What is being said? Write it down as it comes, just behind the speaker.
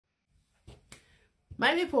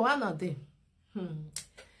My people, how not they?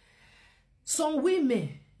 Some women,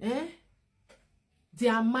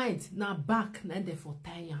 their mind na back na they for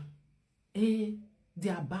tire.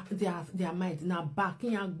 Their back, their mind na back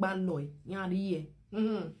in yang baloy, yang ye.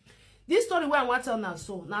 This story where I want to tell now,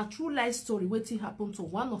 so now true life story. Waiting happened to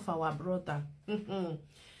one of our brother.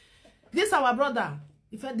 This our brother.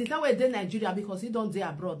 If the time we in Nigeria because he don't dey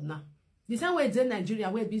abroad now. The time we in Nigeria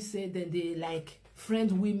where be say then they like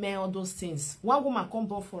friend women all those things. One woman come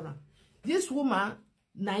born for her. This woman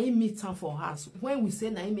na him meet time for us. When we say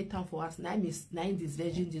na him meet time for us, na him this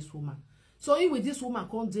virgin this woman. So if with this woman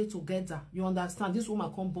come day together, you understand? This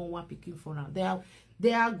woman come born one Pikin for her.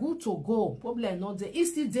 They are good to go. Probably not there. He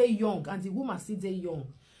still day young and the woman still day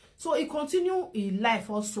young. So he continue in life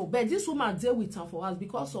also. But this woman deal with her for us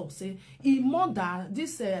because of say he mother,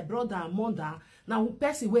 this brother and mother, now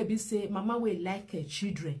person will be say mama will like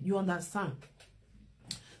children. You understand?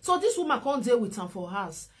 So this woman can't deal with her for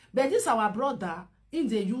us. But this our brother, in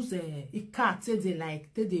they use a car till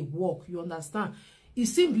they walk. You understand?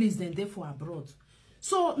 His siblings then they for abroad.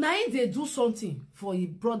 So now if they do something for his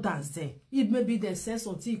brothers there, it maybe they say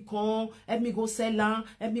something, come, help me go sell land,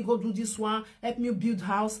 help me go do this one, help me build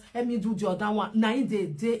house, help me do the other one. Now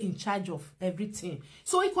they in charge of everything.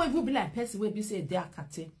 So it can't even be like person where be say they are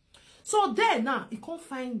cutting. So there now, he can't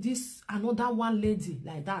find this another one lady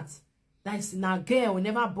like that. That is now girl,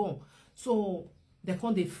 never born. So they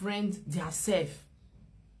can't they friend themselves.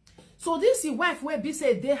 So this is wife where be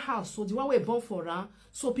say their house. So the one we born for her.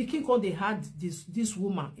 So Pikin when they had this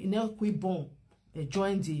woman in a quick born, they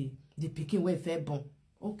joined the Pikin where fair born.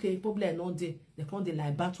 Okay, probably not they can't they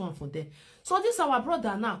like bat one for them. So this our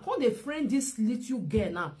brother now. Can't they friend this little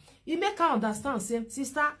girl now? He make her understand. Say,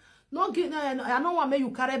 sister, no get I don't want me you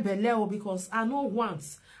carry belly because I know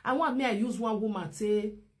once. I want me I use one woman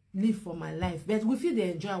to live for my life. But we feel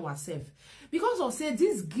they enjoy ourselves. Because of say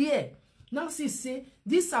this girl. Now see say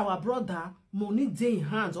this our brother money day in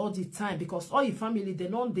hand all the time because all your family they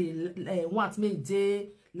don't they want me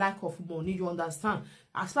they lack of money, you understand?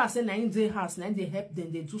 As far as say 9 day house, 9 they help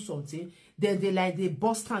them they do something, then they like they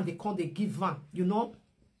bust and they can't they give van, you know.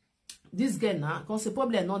 This girl now, because the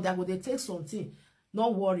problem not that go they take something,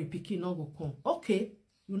 no worry, Pikin no go come. Okay,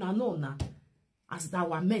 you know now. As that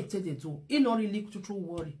one men they do, it not really true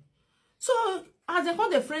worry. So as they call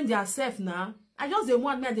the friend themselves now. I just the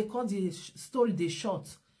one man they call the story they short.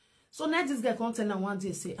 So now this guy come tell her one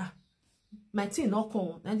day say, my thing not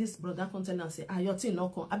come. Now this brother come tell her say, your thing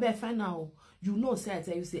not come. I better find out. You know, say I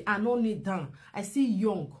tell you say, I don't need down. I see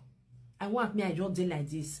young. I want me I just do like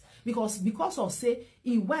this because of say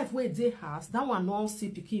he wife where they has that one not see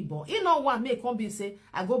Pikin born. He not want me come be say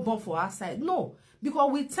I go born for our side. No,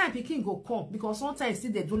 because with time Pikin go come because sometimes see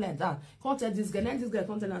they do like that. Can't tell this guy. Then this guy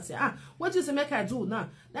come tell and say what you say make I do now?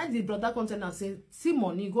 Then the brother come tell and say see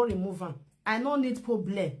money go remove am. I no need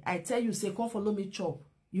problem. I tell you say come follow me chop.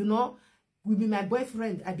 You know. We be my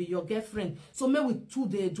boyfriend, I be your girlfriend. So me with two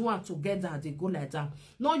they do one together. They go like that.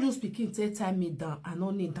 No use Pikin take time me down. I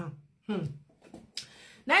no need down.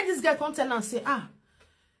 Now this guy come tell and say,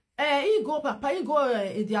 he go papa, he go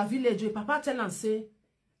in their village. Papa tell and say,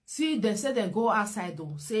 see they say they go outside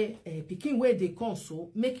though. Say Pikin where they come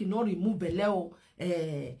so make you not remove belly.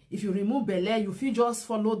 If you remove belly, you feel just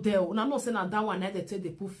follow there. Now no say that one they take they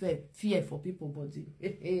put fear for people body.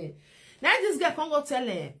 Now this guy come go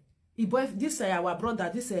tell this our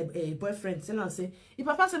brother, this boyfriend tell and say, if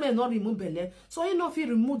papa say me not remove belly, so you know if you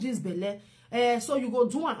remove this belly. So you go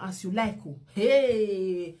do one as you like.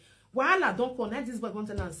 Hey, Wahala don't connect this boy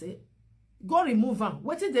content and say, go remove them.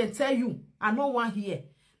 What did they tell you? I know one here.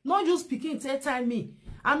 Not just Pikin tell me.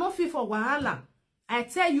 I no feel for Wahala. I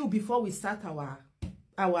tell you before we start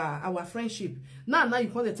our friendship. Now you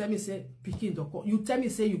can't tell me say Pikin don't call. You tell me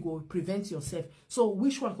say you go prevent yourself. So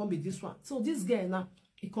which one can be this one? So this guy now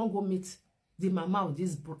he can't go meet the mama of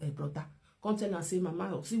this brother. Come tell and say,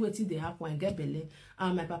 mama, see what they happen and get belly.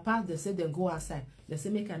 And my papa, they say they go outside. They say,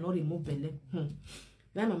 make I not remove belly.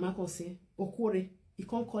 Then mama can say, Okore, he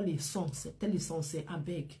can't call his son, say, tell his son, say, I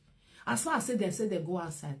beg. As far as they say they go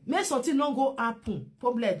outside. Make something not go happen.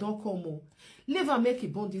 Probably don't come more. Leave and make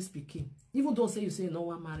it born this Pikin. Even though say you say no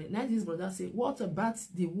one married. Now this brother say, what about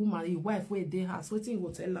the woman, the wife where they has? What thing go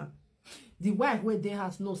tell her? The wife where they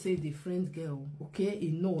has no say the friend girl. Okay, he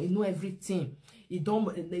know everything. He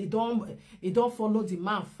don't follow the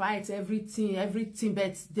man, fight everything,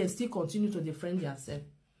 but they still continue to defend themselves.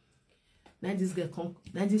 Now this girl come,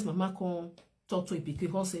 now this mama come talk to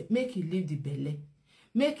Pikin, come say, make he leave the belly.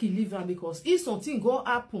 Make he leave her because if something go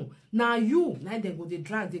happen, now they go they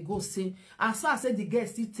drag, they go say, as far as the girl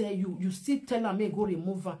still tell you, you still tell her, may go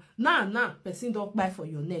remove her. Nah, person don't buy for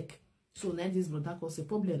your neck. So now this brother cause a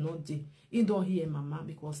problem not day. He don't hear mama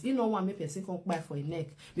because he don't want me person come buy for a neck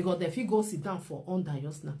because if he go sit down for under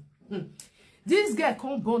just now. This girl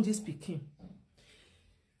can't born this Pikin.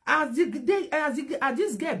 As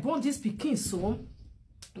this girl born this Pikin, so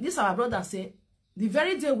this our brother say the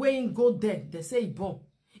very day when he go there, they say he born.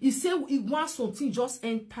 He say he wants something just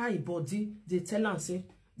enter his body. They tell him say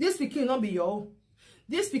this Pikin not be your.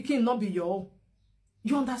 This Pikin not be your.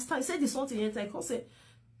 You understand? He said this something enter. He can say,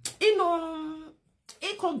 you know,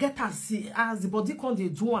 he can't get as the body can't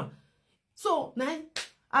do one. So now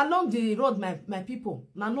along the road, my people,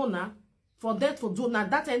 now for them to do now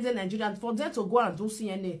that ends in Nigeria, for them to go and do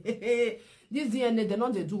CNA. This DNA they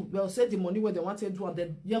not they do. Well, say the money where they want to do and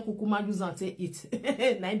then yeah kukuma use and say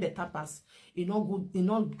it. Now better pass. It not good, it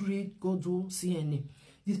not great go do CNA.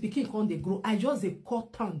 This Pikin can't they grow. I just they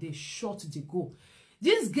cut down, they short they go.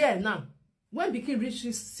 This girl now, when Pikin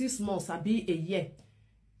reaches 6 months, I be a year.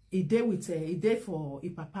 A day with a day for a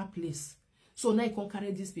papa place. So now he can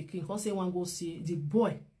carry this Pikin. He say one go see the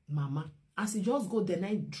boy, mama. As he just go there, now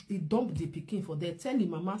he dump the Pikin for there. Tell the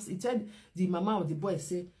mama, he tell the mama of the boy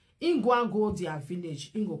say, in go and go their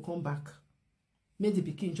village, in go come back. Make the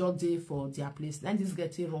Pikin just day for their place. Then this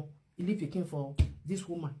get wrong. He leave Pikin for this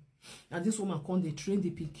woman. And this woman come they train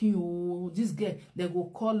the Pikin. Oh, this girl they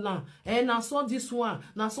go call her. And I saw this one,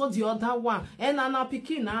 and I saw the other one. And now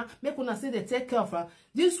Pikin now make una say they take care of her.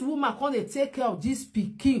 This woman come they take care of this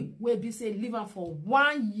Pikin. Where be say leave her for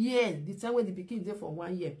 1 year. The time when the Pikin there for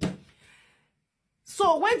 1 year.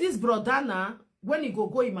 So when this brother now, when he go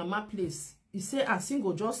in mama place, he say as he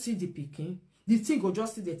go just see the Pikin. The thing go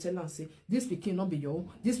just see they tell and say, this Pikin not be your,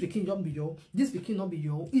 this Pikin not be your, this Pikin not be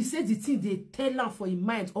your. He said the thing they tell her for his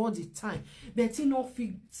mind all the time. But he not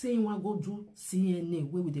feel saying one go do CNA,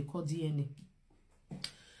 where would they call DNA?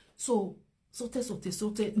 So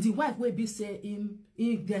the wife will be say him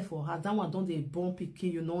there for her. That one don't they born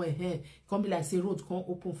Pikin, you know, come be like say road can't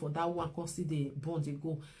open for that one, can't see the born they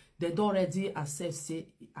go. They don't already accept say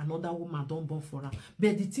another woman don't born for her.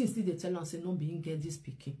 But the thing still they tell her say no being get this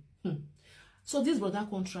Pikin. So this brother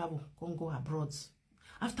can't travel, can't go abroad.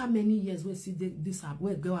 After many years, we see this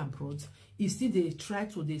we go abroad. He still they try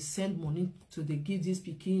to they send money to they give this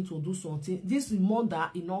Pikin to do something. This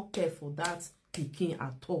mother is not care for that Pikin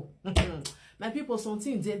at all. My people,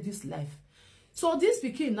 something did this life. So this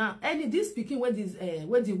Pikin now, this Pikin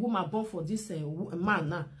where the woman born for this man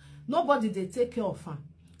now, nobody they take care of her.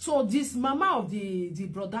 So this mama of the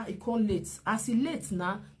brother he come late. As he late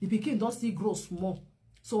now, the Pikin don't still grow small.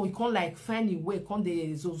 So he can't like find a way, can't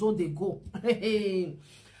they zozo they go.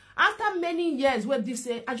 After many years where this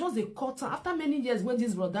I just a quarter. After many years when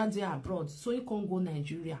this brother they abroad, so he can't go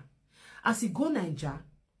Nigeria. As he go Nigeria,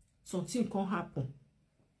 something can happen.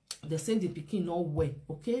 They say the Pikin not well,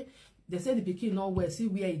 okay? They say the Pikin not well. See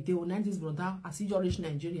where he dey. Now this brother, as he just reach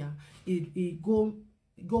Nigeria, he go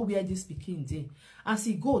where this Pikin dey. As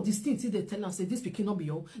he go, this thing till they tell him say this Pikin not be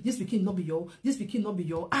your, this Pikin not be your, this Pikin not be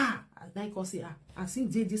your. Like I say, as he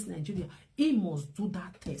did this Nigeria, he must do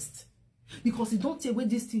that test. Because he don't take away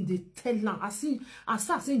this thing, they tell him. As he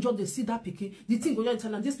just they see that Pikin, the thing go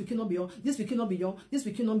tell him, this Pikin not be your, this Pikin not be your, this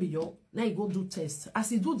Pikin not be your. Now he go do test. As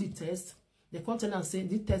he do the test, they come tell him say,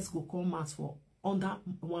 the test go come out for under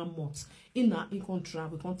 1 month. In can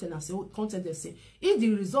travel, come tell him say, content they say, if the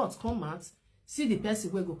results come out, see the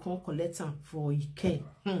person will go come collect them for his care.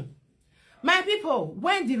 My people,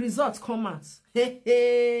 when the results come out,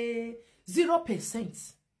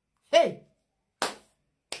 0%. Hey,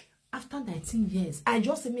 after 19 years, I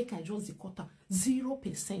just say make I just the quarter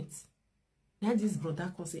 0%. Now this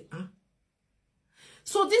brother can say,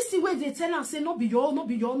 So this is where they tell and say no be your, no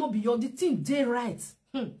be your, no be your. The thing they right.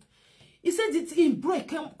 He said the thing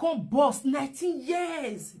break come bust 19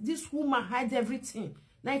 years. This woman hide everything.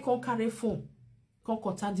 Now he can't carry phone. Can't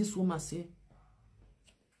contact this woman say.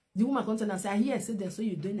 The woman come tell and say, I hear say that so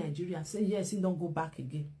you do in Nigeria. Say yes, he don't go back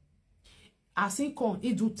again. As he come,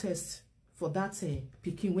 he do test for that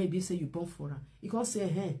Pikin where be say you born for her. He can't say,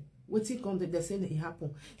 hey, what he come they say it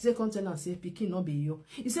happen. He say come tell and say Pikin not be your.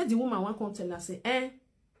 He said the woman one come tell and say,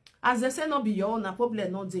 as they say not be your, na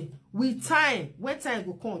problem not there. With time, when time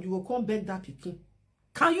go come, you go come beg that Pikin.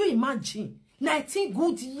 Can you imagine? 19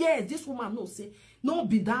 good years. This woman no say. No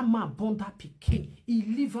be that man born that Pikin. He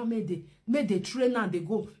live and made the train and they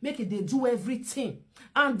go. Make it they do everything.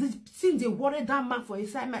 And the thing they worry that man for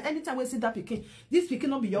his side mind. Anytime we see that Pikin, this Pikin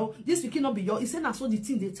not be your, this Pikin not be your. He say na so the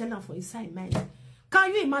thing they tell him for his side mind.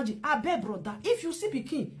 Can you imagine? I bet brother, if you see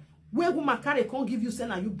Pikin, where woman carry can't give you say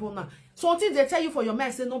na you born now. Something they tell you for your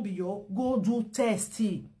mind say not be your, go do test.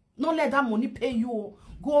 Not let that money pay you.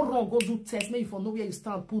 Go wrong, go do test. Maybe for know where you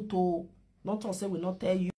stand put. Not all say we not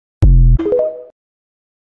tell you.